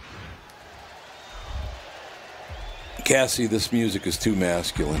 Cassie, this music is too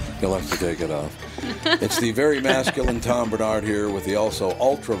masculine. You'll have to take it off. It's the very masculine Tom Bernard here with the also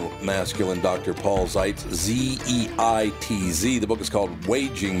ultra-masculine Dr. Paul Zeitz, Z-E-I-T-Z. The book is called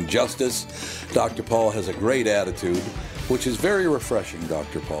Waging Justice. Dr. Paul has a great attitude, which is very refreshing,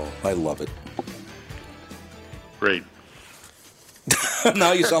 Dr. Paul. I love it. Great.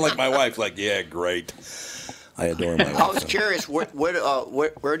 Now you sound like my wife, like, yeah, great. I adore my wife. I was curious,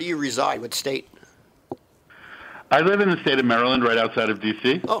 where do you reside? What state? I live in the state of Maryland, right outside of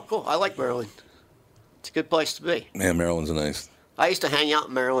D.C. Oh, cool. I like Maryland. It's a good place to be. Man, Maryland's nice. I used to hang out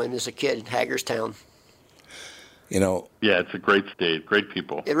in Maryland as a kid in Hagerstown. You know. Yeah, it's a great state. Great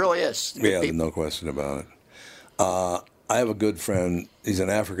people. It really is. Yeah, no question about it. I have a good friend. He's an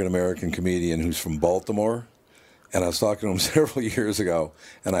African-American comedian who's from Baltimore. And I was talking to him several years ago,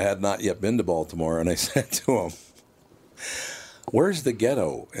 and I had not yet been to Baltimore. And I said to him, "Where's the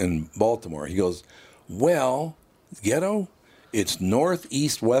ghetto in Baltimore?" He goes, "Well, ghetto? It's north,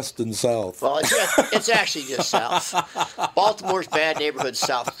 east, west, and south." Well, it's actually just south. Baltimore's bad neighborhood,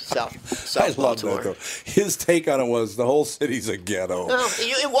 south I love Baltimore. that, though. His take on it was the whole city's a ghetto. No,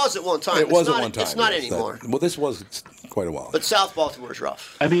 it was at one time. It was at one time. It's not yes, anymore. Well, this was quite a while. But South Baltimore's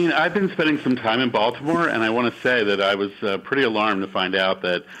rough. I mean, I've been spending some time in Baltimore, and I want to say that I was pretty alarmed to find out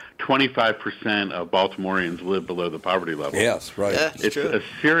that 25% of Baltimoreans live below the poverty level. Yes, right. Yeah, It's true. a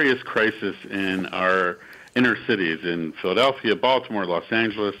serious crisis in our inner cities, in Philadelphia, Baltimore, Los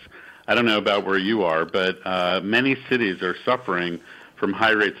Angeles. I don't know about where you are, but many cities are suffering from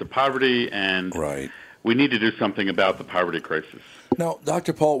high rates of poverty, and we need to do something about the poverty crisis. Now,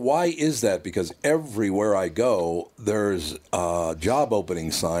 Dr. Paul, why is that? Because everywhere I go, there's a job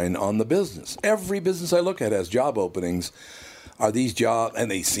opening sign on the business. Every business I look at has job openings. Are these jobs, and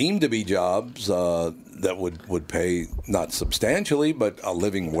they seem to be jobs that would pay not substantially, but a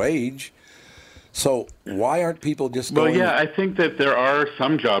living wage. So why aren't people just going? Well, yeah, I think that there are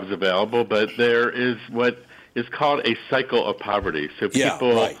some jobs available, but there is what is called a cycle of poverty. So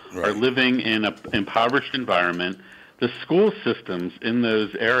people are living in an impoverished environment. The school systems in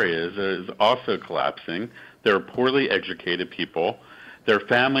those areas is also collapsing. There are poorly educated people. Their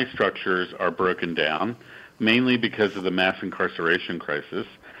family structures are broken down, mainly because of the mass incarceration crisis.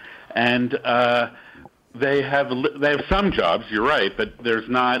 And they have some jobs, you're right, but there's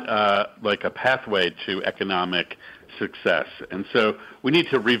not like a pathway to economic success. And so we need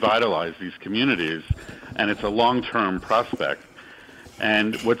to revitalize these communities, and it's a long-term prospect.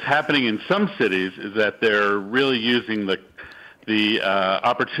 And what's happening in some cities is that they're really using the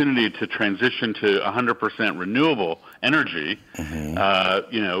opportunity to transition to 100% renewable energy,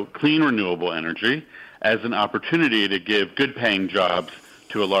 clean renewable energy, as an opportunity to give good-paying jobs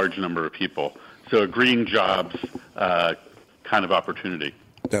to a large number of people. So a green jobs kind of opportunity.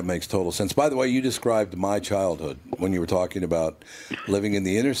 That makes total sense. By the way, you described my childhood when you were talking about living in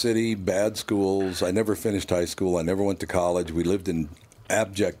the inner city, bad schools. I never finished high school. I never went to college. We lived in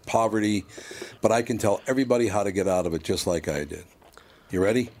abject poverty. But I can tell everybody how to get out of it just like I did. You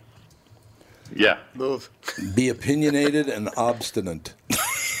ready? Yeah. Move. Be opinionated and obstinate.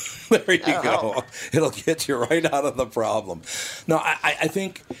 There you go. It'll get you right out of the problem. No, I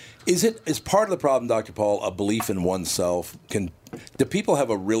think, is part of the problem, Dr. Paul, a belief in oneself? Do people have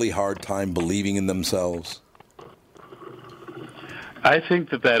a really hard time believing in themselves? I think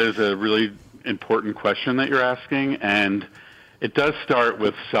that is a really important question that you're asking, and it does start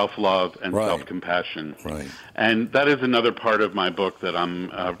with self-love and self-compassion. Right. And that is another part of my book that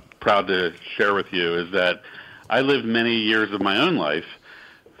I'm proud to share with you, is that I lived many years of my own life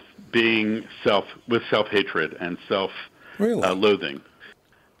being with self-hatred and self-loathing.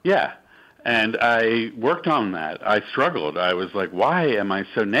 Yeah. And I worked on that. I struggled. I was like, why am I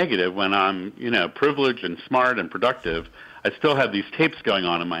so negative when I'm, privileged and smart and productive? I still have these tapes going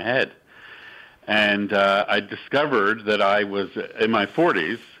on in my head. And I discovered that I was in my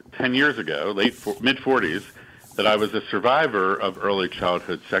 40s, 10 years ago, mid-40s, that I was a survivor of early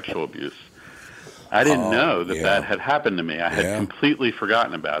childhood sexual abuse. I didn't know that had happened to me. I had completely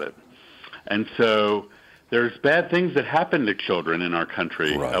forgotten about it. And so there's bad things that happen to children in our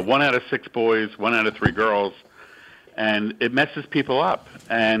country. Right. 1 out of 6 boys, 1 out of 3 girls, and it messes people up.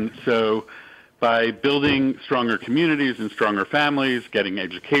 And so by building stronger communities and stronger families, getting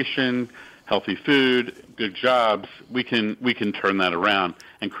education, healthy food, good jobs, we can turn that around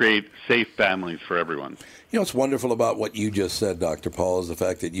and create safe families for everyone. You know what's wonderful about what you just said, Dr. Paul, is the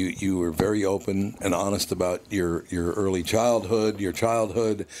fact that you were very open and honest about your early childhood,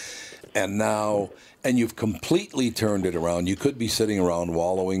 and you've completely turned it around. You could be sitting around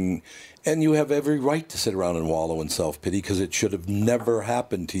wallowing, and you have every right to sit around and wallow in self-pity because it should have never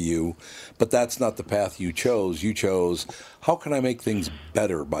happened to you. But that's not the path you chose. You chose, how can I make things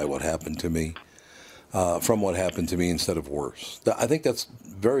better by what happened to me, from what happened to me instead of worse? I think that's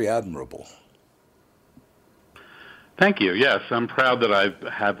very admirable. Thank you. Yes, I'm proud that I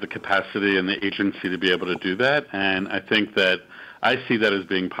have the capacity and the agency to be able to do that, and I think that I see that as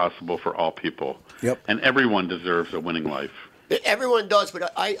being possible for all people. Yep. And everyone deserves a winning life. Everyone does,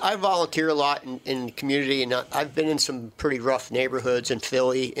 but I volunteer a lot in the community, and I've been in some pretty rough neighborhoods in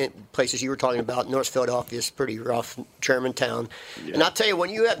Philly, in places you were talking about. North Philadelphia is pretty rough, Germantown. Yeah. And I'll tell you, when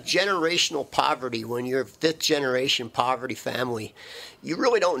you have generational poverty, when you're a fifth-generation poverty family, you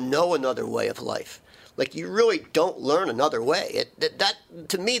really don't know another way of life. Like, you really don't learn another way. That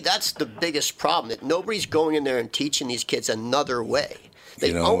to me, that's the biggest problem, that nobody's going in there and teaching these kids another way.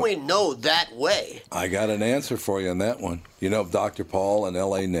 They only know that way. I got an answer for you on that one. Dr. Paul and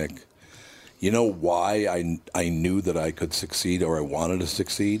L.A. Nick, you know why I knew that I could succeed, or I wanted to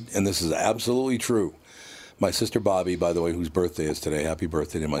succeed? And this is absolutely true. My sister Bobby, by the way, whose birthday is today, happy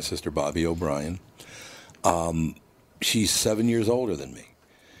birthday to my sister Bobby O'Brien. She's 7 years older than me.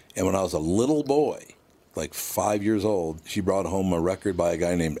 And when I was a little boy, like 5 years old, she brought home a record by a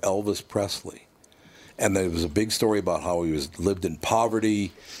guy named Elvis Presley. And there was a big story about how he lived in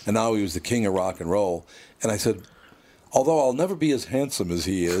poverty, and now he was the king of rock and roll. And I said, although I'll never be as handsome as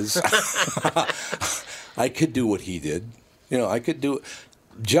he is, I could do what he did. I could do it.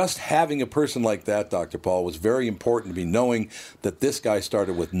 Just having a person like that, Dr. Paul, was very important to me, knowing that this guy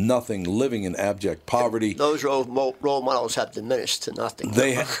started with nothing, living in abject poverty. Those role models have diminished to nothing.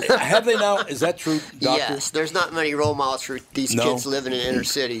 Have they now? Is that true, Doctor? Yes, there's not many role models for these kids living in inner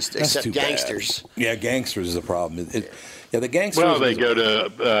cities, except gangsters. Bad. Yeah, gangsters is a problem. The gangsters. Well, they go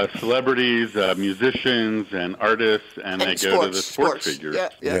to celebrities, musicians, and artists, and they go to the sports figures.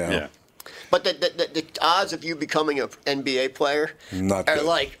 Yeah. But the odds of you becoming an NBA player are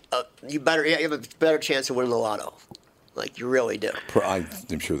like you have a better chance of winning the lotto. Like, you really do.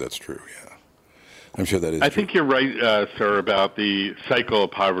 I'm sure that's true. Yeah. I'm sure that is I true. think you're right, sir, about the cycle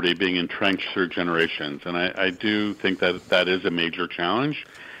of poverty being entrenched through generations. And I do think that is a major challenge.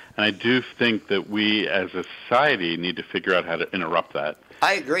 And I do think that we as a society need to figure out how to interrupt that.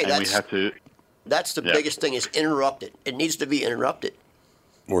 I agree. And we have to. That's the biggest thing is interrupt it. It needs to be interrupted.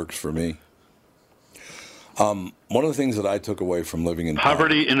 Works for me. One of the things that I took away from living in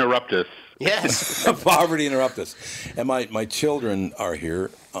Poverty interrupt us. Yes. Poverty interrupt us. And my children are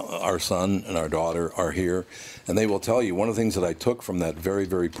here. Our son and our daughter are here. And they will tell you one of the things that I took from that very,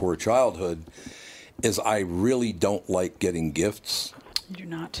 very poor childhood is I really don't like getting gifts. I do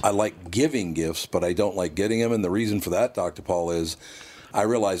not. I like giving gifts, but I don't like getting them. And the reason for that, Dr. Paul, is I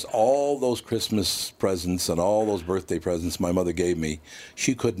realized all those Christmas presents and all those birthday presents my mother gave me,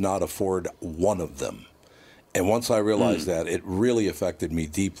 she could not afford one of them. And once I realized that, it really affected me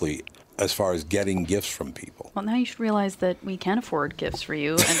deeply as far as getting gifts from people. Well, now you should realize that we can afford gifts for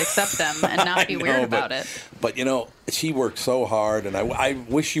you and accept them and not be weird about it. But, you know, she worked so hard, and I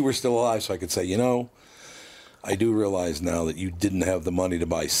wish she were still alive so I could say, you know, I do realize now that you didn't have the money to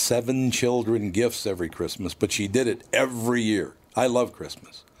buy 7 children gifts every Christmas, but she did it every year. I love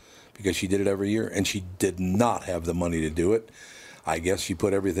Christmas because she did it every year, and she did not have the money to do it. I guess she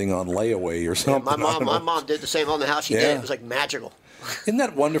put everything on layaway or something. Yeah, my mom did the same on the house. She did. It was like magical. Isn't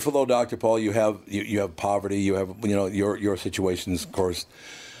that wonderful, though, Dr. Paul? You have poverty. You have, you know, your situation is, of course,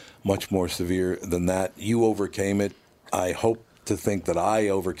 much more severe than that. You overcame it. I hope to think that I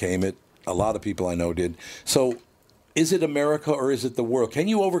overcame it. A lot of people I know did. So is it America or is it the world? Can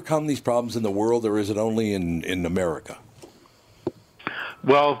you overcome these problems in the world, or is it only in America?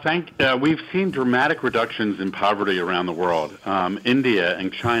 Well, we've seen dramatic reductions in poverty around the world. India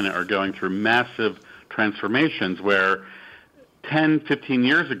and China are going through massive transformations where 10, 15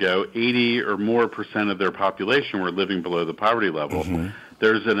 years ago, 80 or more % of their population were living below the poverty level. Mm-hmm.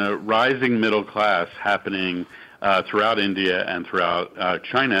 There's a rising middle class happening throughout India and throughout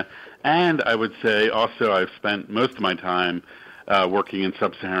China. And I would say also I've spent most of my time working in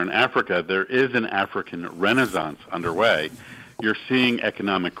sub-Saharan Africa. There is an African renaissance underway. You're seeing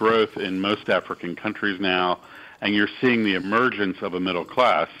economic growth in most African countries now, and you're seeing the emergence of a middle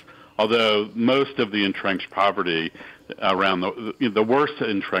class, although most of the entrenched poverty around the worst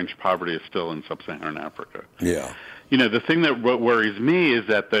entrenched poverty is still in sub-Saharan Africa. Yeah. You know, the thing that worries me is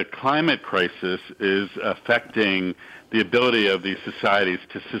that the climate crisis is affecting the ability of these societies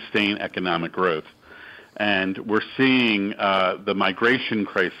to sustain economic growth. And we're seeing the migration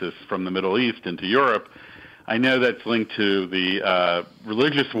crisis from the Middle East into Europe. I know that's linked to the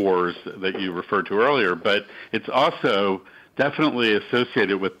religious wars that you referred to earlier, but it's also definitely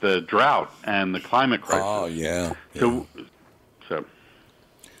associated with the drought and the climate crisis. Oh, yeah. So.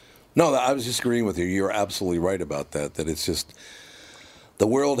 No, I was just agreeing with you. You're absolutely right about that, that it's just the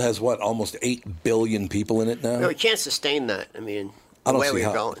world has, almost 8 billion people in it now? No, we can't sustain that. I mean, I don't the way see we're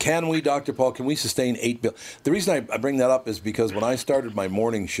how. going. Can we, Dr. Paul, can we sustain 8 billion? The reason I bring that up is because when I started my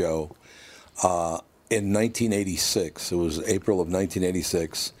morning show in 1986, it was April of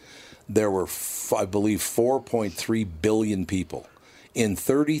 1986, there were, I believe, 4.3 billion people. In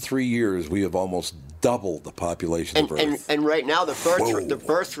 33 years, we have almost doubled the population of Earth. And right now, the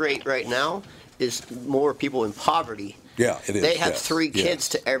birth rate right now is more people in poverty. Yeah, it is. They have 3 kids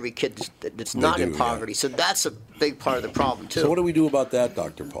to every kid that's not in poverty. Yeah. So that's a big part of the problem, too. So what do we do about that,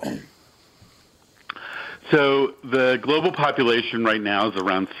 Dr. Paul? So the global population right now is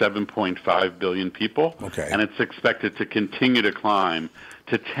around 7.5 billion people. Okay. And it's expected to continue to climb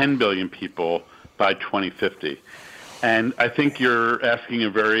to 10 billion people by 2050. And I think you're asking a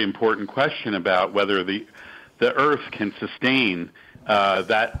very important question about whether the Earth can sustain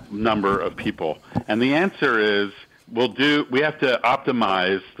that number of people. And the answer is we have to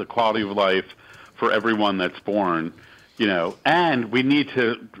optimize the quality of life for everyone that's born, and we need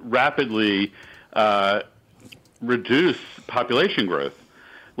to rapidly reduce population growth.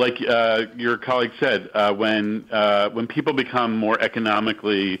 Like your colleague said, when people become more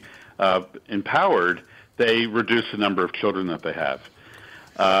economically empowered, they reduce the number of children that they have.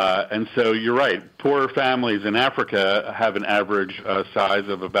 And so you're right. Poor families in Africa have an average size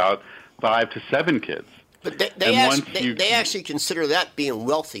of about 5 to 7 kids. But they actually consider that being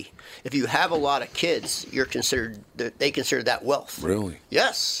wealthy. If you have a lot of kids, they consider that wealth. Really?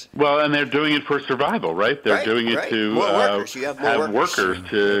 Yes. Well, and they're doing it for survival, right? They're doing it to have workers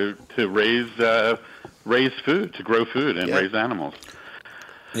to raise food, to grow food and raise animals.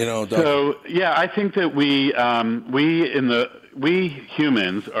 So I think that we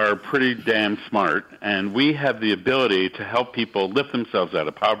humans are pretty damn smart, and we have the ability to help people lift themselves out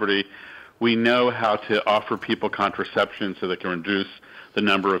of poverty. We know how to offer people contraception so they can reduce the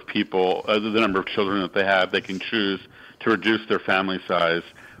number of people, the number of children that they have. They can choose to reduce their family size.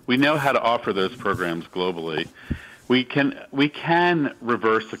 We know how to offer those programs globally. We can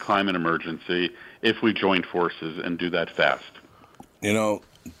reverse the climate emergency if we join forces and do that fast. You know,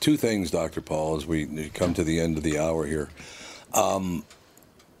 two things, Dr. Paul, as we come to the end of the hour here.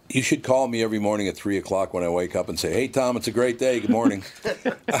 You should call me every morning at 3 o'clock when I wake up and say, "Hey, Tom, it's a great day. Good morning."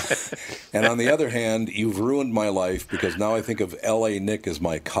 And on the other hand, you've ruined my life because now I think of L.A. Nick as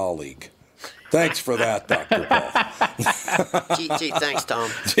my colleague. Thanks for that, Dr. Paul. Gee, thanks, Tom.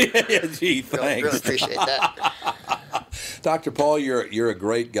 Gee, thanks. Really appreciate that. Dr. Paul, you're a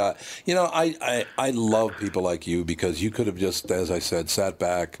great guy. You know, I love people like you because you could have just, as I said, sat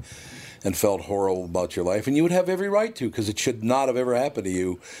back and felt horrible about your life, and you would have every right to, because it should not have ever happened to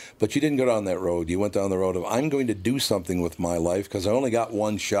you. But you didn't go down that road. You went down the road of, I'm going to do something with my life because I only got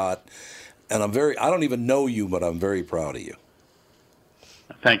one shot, and I don't even know you, but I'm very proud of you.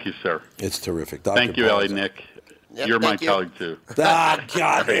 Thank you, sir. It's terrific. Dr. Thank you, Paul, L.A. Nick. Yep, You're my you. colleague, too. Ah,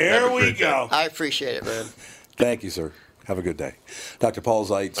 God, here we go. I appreciate it, man. Thank you, sir. Have a good day. Dr. Paul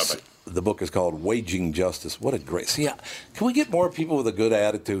Zeitz, Bye-bye. The book is called Waging Justice. What a great... See, can we get more people with a good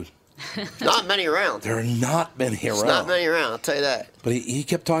attitude? Not many around. There are not many around. There's not many around, I'll tell you that. But he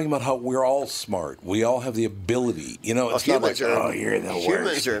kept talking about how we're all smart. We all have the ability. You know, it's not like, you're the worst.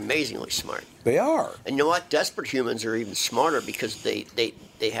 Humans are amazingly smart. They are. And you know what? Desperate humans are even smarter because they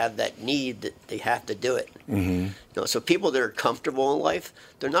have that need that they have to do it. Mm-hmm. You know, so people that are comfortable in life,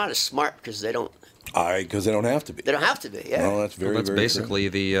 they're not as smart because they don't. Because they don't have to be. They don't have to be. Yeah. No, that's very. Well, that's very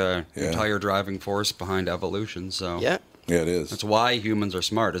basically true. the entire driving force behind evolution. So Yeah. Yeah, it is. that's why humans are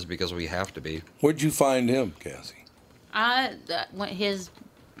smart, is because we have to be. Where'd you find him, Cassie? His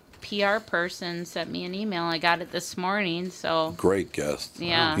PR person sent me an email. I got it this morning. So Great guest.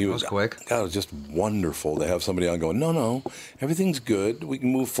 Yeah. He That was quick. God, it was just wonderful to have somebody on going, no, everything's good. We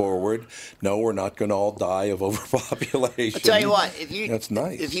can move forward. No, we're not going to all die of overpopulation. I'll tell you what. That's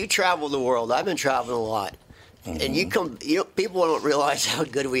nice. If you travel the world, I've been traveling a lot. And people don't realize how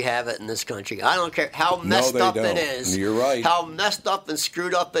good we have it in this country. I don't care how messed up it is. You're right. How messed up and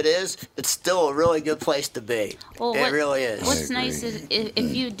screwed up it is. It's still a really good place to be. Well, it really is. What's nice is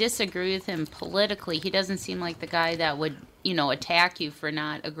if you disagree with him politically, he doesn't seem like the guy that would, attack you for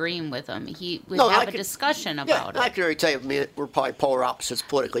not agreeing with him. He would have a discussion about it. I can already tell you, we're probably polar opposites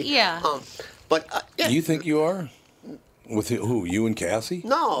politically. Yeah. You think you are? With who? You and Cassie?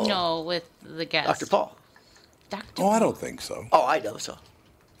 No, with the guest. Dr. Paul. Oh, I don't think so. Oh, I know so.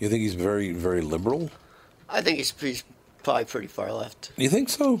 You think he's very, very liberal? I think he's probably pretty far left. You think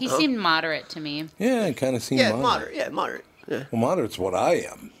so? He seemed moderate to me. Yeah, it kind of seemed moderate. Moderate. Yeah. Well, moderate's what I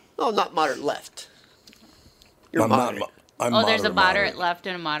am. Oh, not moderate left. You're moderate. There's a moderate left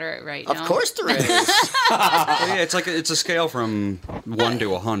and a moderate right now. Of course there is. Yeah, it's a scale from 1 to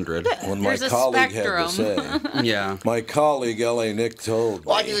 100. When my colleague had to say. Yeah. My colleague, L.A. Nick, told me.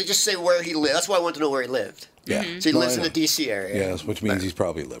 Well, I usually just say where he lived. That's why I wanted to know where he lived. Yeah. So he lives in the D.C. area. Yes, which means he's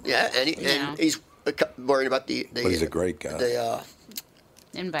probably liberal. Yeah, and he's worried about the But he's a great guy. The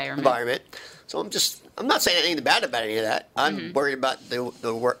environment. So I'm not saying anything bad about any of that. I'm worried about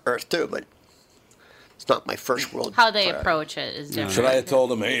the Earth too, but it's not my first world. How they approach it is different. Should I have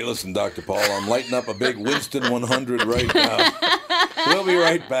told him, hey, listen, Dr. Paul, I'm lighting up a big Winston 100 right now. We'll be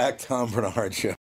right back. Tom Bernard Show.